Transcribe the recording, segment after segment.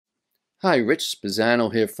Hi, Rich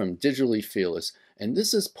Spezzano here from DigitallyFearless, and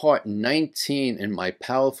this is part 19 in my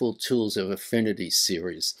Powerful Tools of Affinity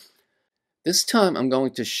series. This time I'm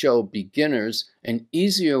going to show beginners an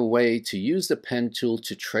easier way to use the pen tool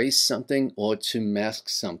to trace something or to mask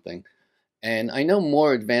something. And I know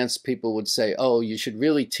more advanced people would say, oh, you should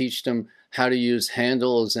really teach them how to use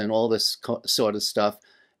handles and all this sort of stuff.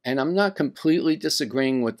 And I'm not completely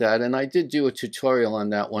disagreeing with that. And I did do a tutorial on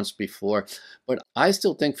that once before. But I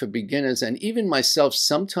still think for beginners, and even myself,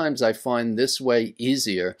 sometimes I find this way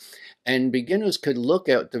easier. And beginners could look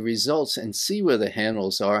at the results and see where the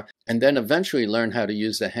handles are, and then eventually learn how to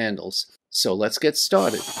use the handles. So let's get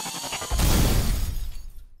started.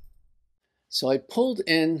 So I pulled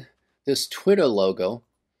in this Twitter logo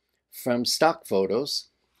from stock photos.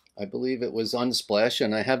 I believe it was Unsplash,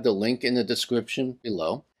 and I have the link in the description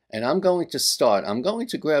below. And I'm going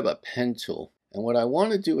to grab a pen tool. And what I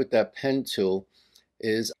want to do with that pen tool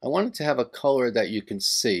is I want it to have a color that you can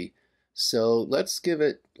see. So let's give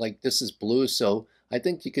it, like, this is blue, so I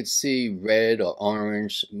think you could see red or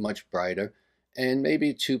orange much brighter, and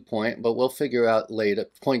maybe 2 point, but we'll figure out later,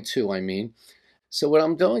 0.2 I mean. So what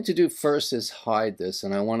I'm going to do first is hide this,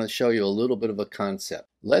 and I want to show you a little bit of a concept.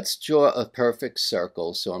 Let's draw a perfect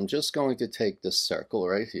circle. So I'm just going to take this circle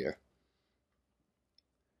right here,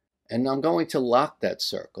 and I'm going to lock that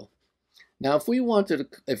circle. Now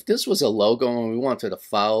if this was a logo and we wanted to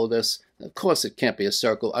follow this, of course it can't be a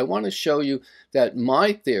circle. I want to show you that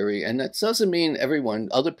my theory, and that doesn't mean everyone,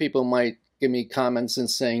 other people might give me comments and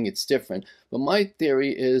saying it's different, but my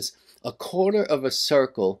theory is a quarter of a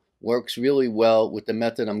circle works really well with the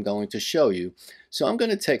method I'm going to show you. So I'm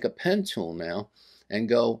going to take a pen tool now and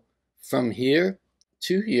go from here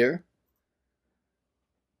to here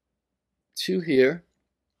to here.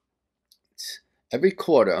 Every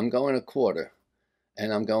quarter, I'm going a quarter,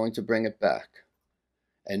 and I'm going to bring it back.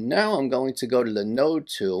 And now I'm going to go to the node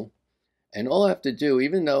tool, and all I have to do,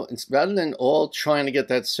 even though rather than all trying to get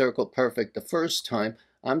that circle perfect the first time,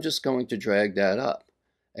 I'm just going to drag that up.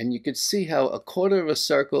 And you can see how a quarter of a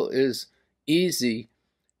circle is easy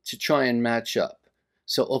to try and match up.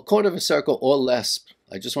 So a quarter of a circle or less,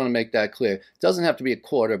 I just want to make that clear. It doesn't have to be a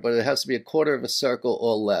quarter, but it has to be a quarter of a circle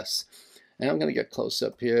or less. And I'm going to get close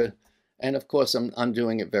up here. And of course, I'm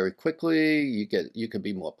doing it very quickly. You could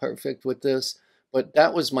be more perfect with this. But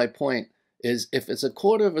that was my point, is if it's a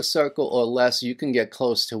quarter of a circle or less, you can get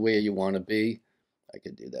close to where you want to be. I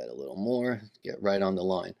could do that a little more, get right on the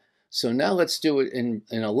line. So now let's do it in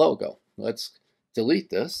a logo. Let's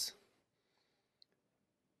delete this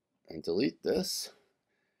and delete this.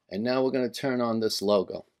 And now we're going to turn on this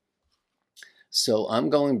logo. So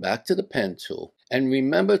I'm going back to the pen tool. And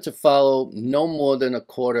remember to follow no more than a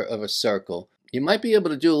quarter of a circle. You might be able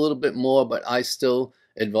to do a little bit more, but I still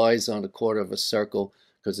advise on a quarter of a circle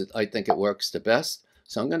because I think it works the best.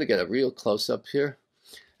 So I'm going to get a real close-up here.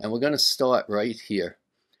 And we're going to start right here.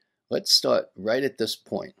 Let's start right at this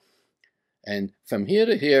point. And from here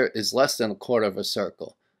to here is less than a quarter of a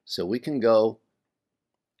circle. So we can go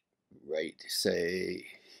right, say,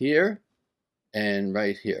 here and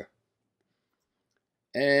right here.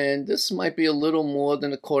 And this might be a little more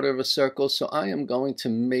than a quarter of a circle, so I am going to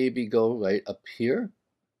maybe go right up here.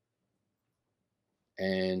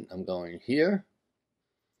 And I'm going here.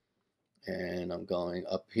 And I'm going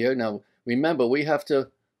up here. Now, remember, we have to,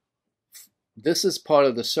 this is part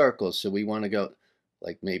of the circle, so we want to go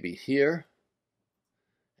like maybe here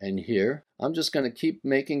and here. I'm just going to keep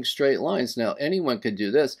making straight lines. Now, anyone could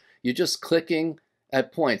do this. You're just clicking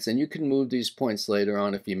at points, and you can move these points later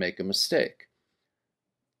on if you make a mistake.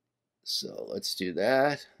 So let's do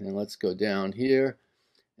that, and let's go down here,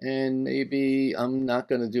 and maybe I'm not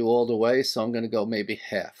going to do all the way, so I'm going to go maybe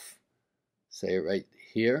half. Say right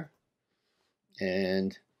here,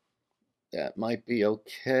 and that might be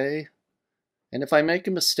okay. And if I make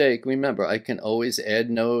a mistake, remember, I can always add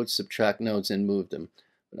nodes, subtract nodes, and move them.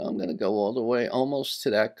 But I'm going to go all the way almost to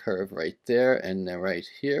that curve right there, and then right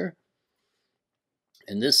here.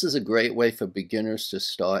 And this is a great way for beginners to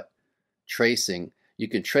start tracing. You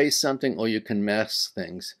can trace something or you can mask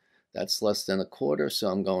things. That's less than a quarter, so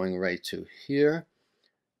I'm going right to here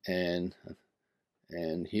and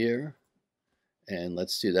here. And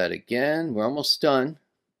let's do that again. We're almost done.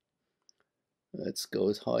 Let's go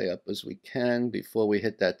as high up as we can before we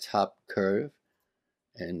hit that top curve.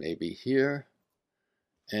 And maybe here.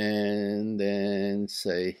 And then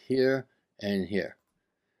say here and here.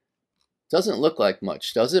 Doesn't look like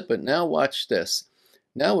much, does it? But now watch this.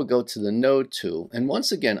 Now we'll go to the node tool, and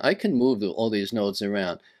once again I can move all these nodes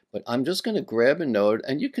around, but I'm just going to grab a node,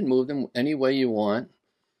 and you can move them any way you want,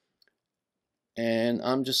 and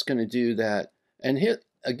I'm just going to do that. And here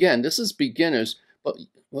again, this is beginners, but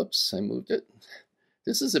whoops, I moved it.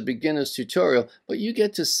 This is a beginner's tutorial, but you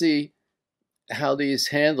get to see how these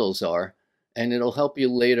handles are, and it'll help you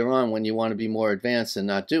later on when you want to be more advanced and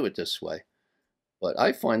not do it this way. But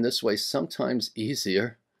I find this way sometimes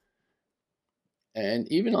easier, and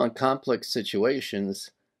even on complex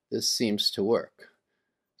situations, this seems to work.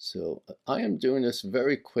 So I am doing this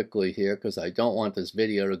very quickly here because I don't want this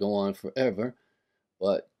video to go on forever.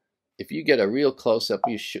 But if you get a real close-up,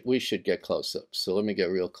 we should get close-up. So let me get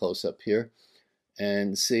real close-up here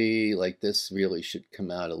and see, like, this really should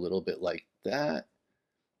come out a little bit like that.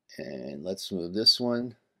 And let's move this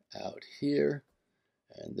one out here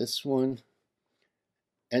and this one.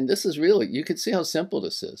 And this is really, you can see how simple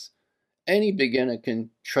this is. Any beginner can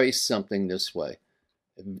trace something this way.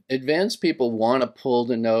 Advanced people want to pull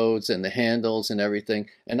the nodes and the handles and everything,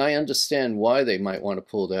 and I understand why they might want to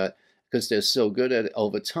pull that because they're so good at it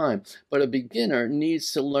over time. But a beginner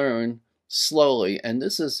needs to learn slowly, and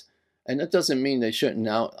that doesn't mean they shouldn't.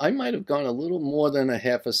 Now, I might have gone a little more than a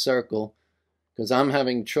half a circle because I'm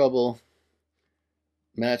having trouble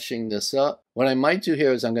matching this up. What I might do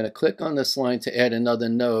here is I'm going to click on this line to add another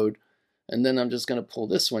node, and then I'm just going to pull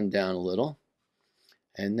this one down a little.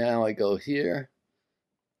 And now I go here,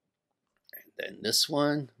 and then this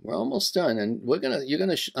one. We're almost done, and I'm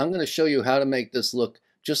going to show you how to make this look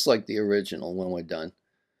just like the original when we're done.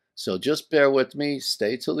 So just bear with me,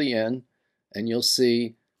 stay till the end, and you'll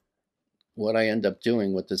see what I end up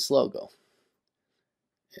doing with this logo.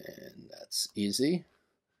 And that's easy.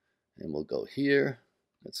 And we'll go here.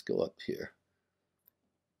 Let's go up here.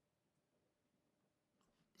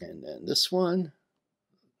 And then this one.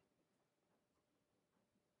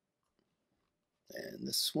 And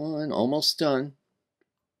this one, almost done.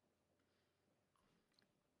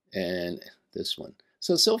 And this one.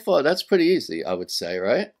 So far, that's pretty easy, I would say,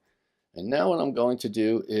 right? And now what I'm going to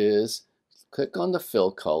do is click on the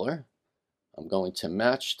fill color. I'm going to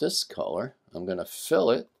match this color. I'm going to fill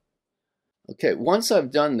it. Okay, once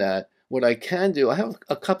I've done that, what I can do, I have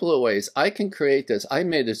a couple of ways. I can create this. I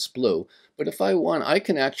made this blue, but if I want, I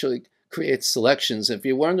can actually create selections. If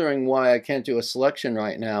you're wondering why I can't do a selection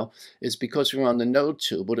right now, it's because we're on the node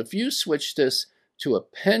tool. But if you switch this to a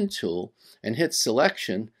pen tool and hit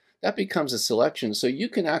selection, that becomes a selection. So you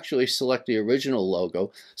can actually select the original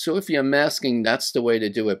logo. So if you're masking, that's the way to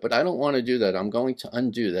do it. But I don't want to do that. I'm going to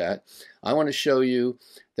undo that. I want to show you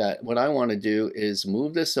that what I want to do is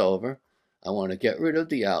move this over. I want to get rid of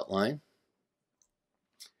the outline.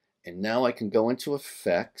 And now I can go into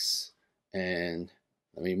effects, and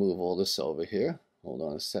let me move all this over here. Hold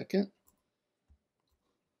on a second.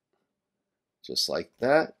 Just like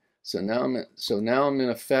that. So now I'm in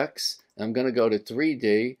effects. I'm going to go to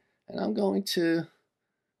 3D, and I'm going to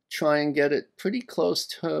try and get it pretty close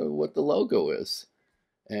to what the logo is.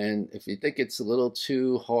 And if you think it's a little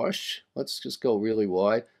too harsh, let's just go really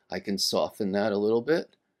wide. I can soften that a little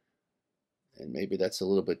bit. And maybe that's a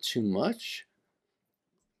little bit too much.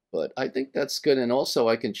 But I think that's good. And also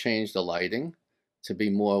I can change the lighting to be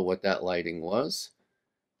more what that lighting was.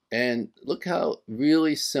 And look how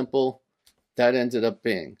really simple that ended up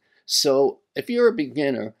being. So if you're a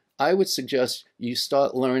beginner, I would suggest you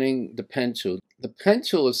start learning the pen tool. The pen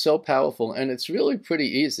tool is so powerful, and it's really pretty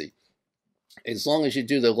easy as long as you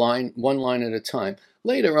do the one line at a time.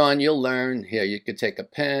 Later on, you'll learn here. You could take a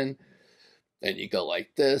pen, and you go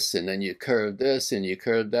like this, and then you curve this, and you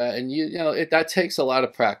curve that, and that takes a lot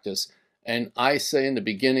of practice. And I say in the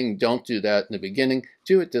beginning, don't do that in the beginning.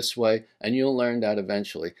 Do it this way, and you'll learn that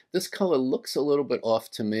eventually. This color looks a little bit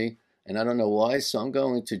off to me, and I don't know why, so I'm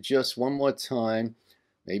going to just one more time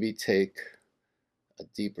maybe take a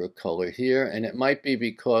deeper color here. And it might be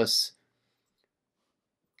because,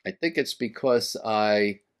 I think it's because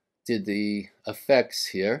I did the effects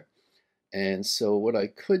here. And so what I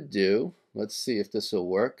could do, let's see if this will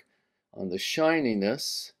work. On the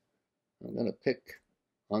shininess, I'm going to pick,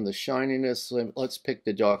 on the shininess, let's pick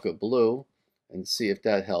the darker blue and see if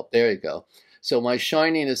that helped. There you go. So my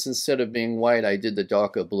shininess, instead of being white, I did the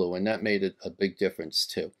darker blue, and that made it a big difference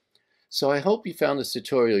too. So I hope you found this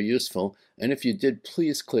tutorial useful, and if you did,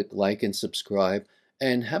 please click like and subscribe,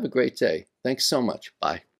 and have a great day. Thanks so much.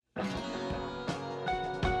 Bye.